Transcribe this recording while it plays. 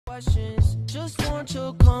Just want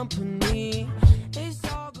your company. It's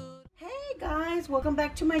all good. Hey guys, welcome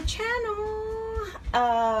back to my channel.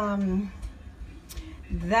 That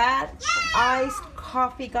iced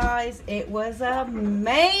coffee, guys, it was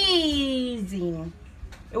amazing.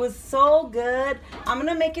 It was so good. I'm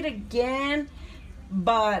gonna make it again,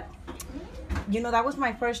 but you know, that was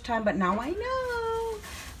my first time, but now I know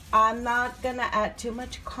I'm not gonna add too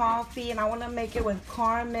much coffee, and I want to make it with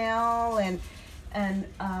caramel and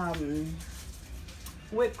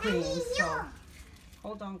whipped cream. So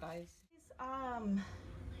hold on, guys.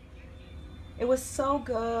 It was so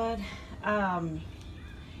good.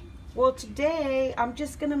 Well, today I'm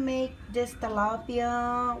just gonna make this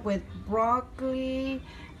tilapia with broccoli.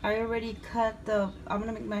 I already cut I'm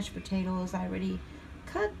gonna make mashed potatoes. I already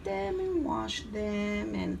cut them and washed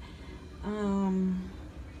them, and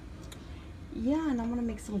yeah, and I'm gonna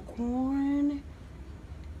make some corn.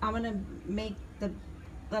 I'm gonna make the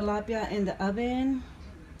tilapia in the oven.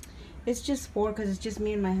 It's just 4 because it's just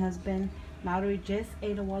me and my husband. Mallory just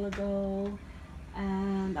ate a while ago,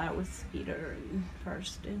 and I was feed her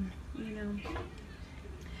first, and you know,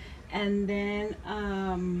 and then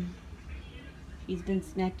she's been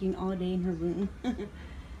snacking all day in her room.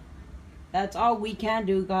 That's all we can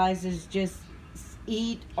do, guys, is just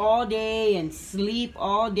eat all day and sleep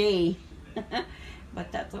all day.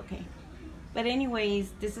 But that's okay. But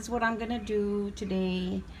anyways, this is what I'm gonna do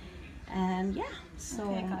today, and yeah. So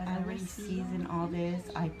okay, guys, I already seasoned all this.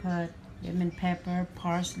 I put lemon pepper,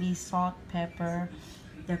 parsley, salt, pepper,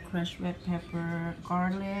 the crushed red pepper,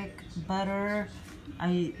 garlic, butter.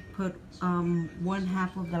 I put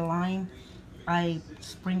 1/2 of the lime. I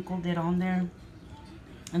sprinkled it on there,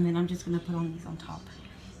 and then I'm just gonna put on these on top.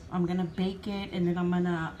 I'm gonna bake it, and then I'm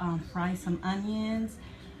gonna fry some onions,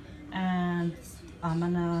 and I'm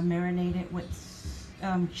gonna marinate it with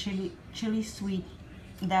chili sweet,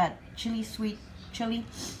 and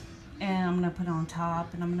I'm gonna put it on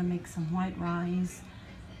top, and I'm gonna make some white rice,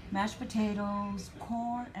 mashed potatoes,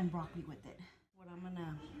 corn, and broccoli with it. What I'm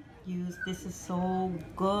gonna use, this is so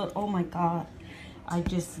good. Oh my god, I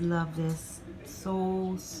just love this.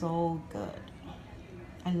 So good.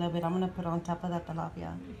 I love it. I'm gonna put it on top of that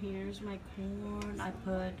tilapia. Here's my corn. I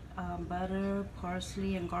put butter,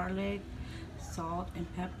 parsley, and garlic, salt, and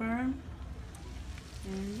pepper.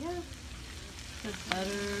 And yeah, the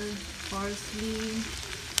butter, parsley,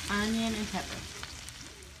 onion, and pepper.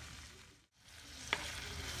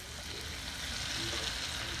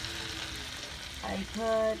 I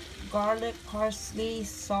put garlic, parsley,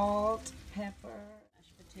 salt, pepper.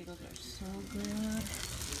 Mashed potatoes are so good.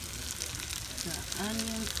 The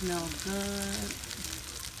onions smell good,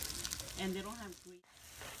 and they don't have grease.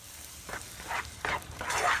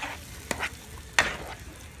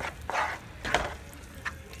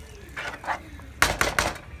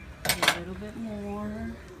 A little bit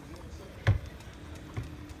more.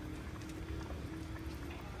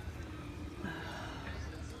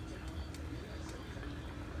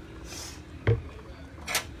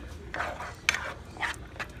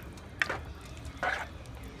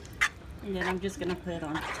 And then I'm just gonna put it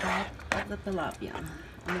on top of the tilapia.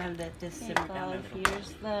 I'm gonna let this simmer down a little.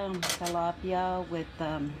 Here's the tilapia with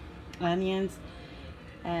onions,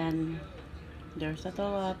 and there's the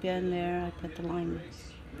tilapia in there. I put the lime.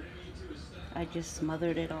 I just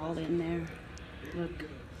smothered it all in there. Look,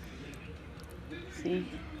 see,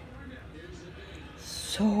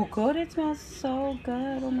 so good. It smells so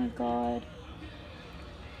good. Oh my god.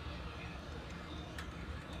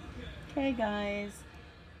 Okay, guys,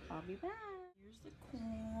 I'll be back. Here's the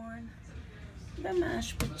corn, the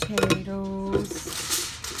mashed potatoes,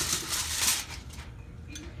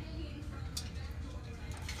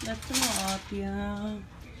 the tilapia,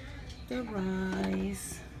 the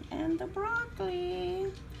rice, and the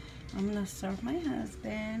broccoli. I'm gonna serve my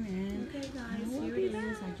husband, and okay, guys, here it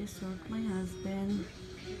is. I just served my husband,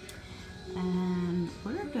 and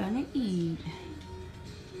we're gonna eat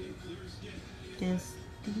this.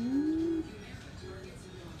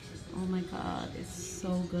 Oh my god, it's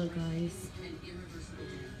so good, guys.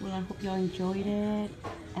 Well, I hope y'all enjoyed it,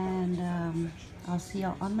 and I'll see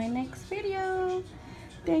y'all on my next video.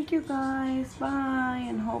 Thank you, guys. Bye,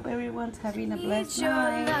 and hope everyone's having a blessed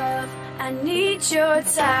night. Love, I need your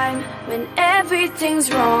time. When everything's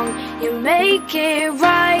wrong, you make it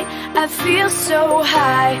right. I feel so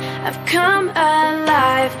high, I've come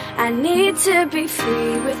alive. I need to be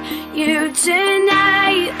free with you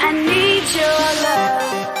tonight. I need your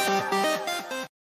love.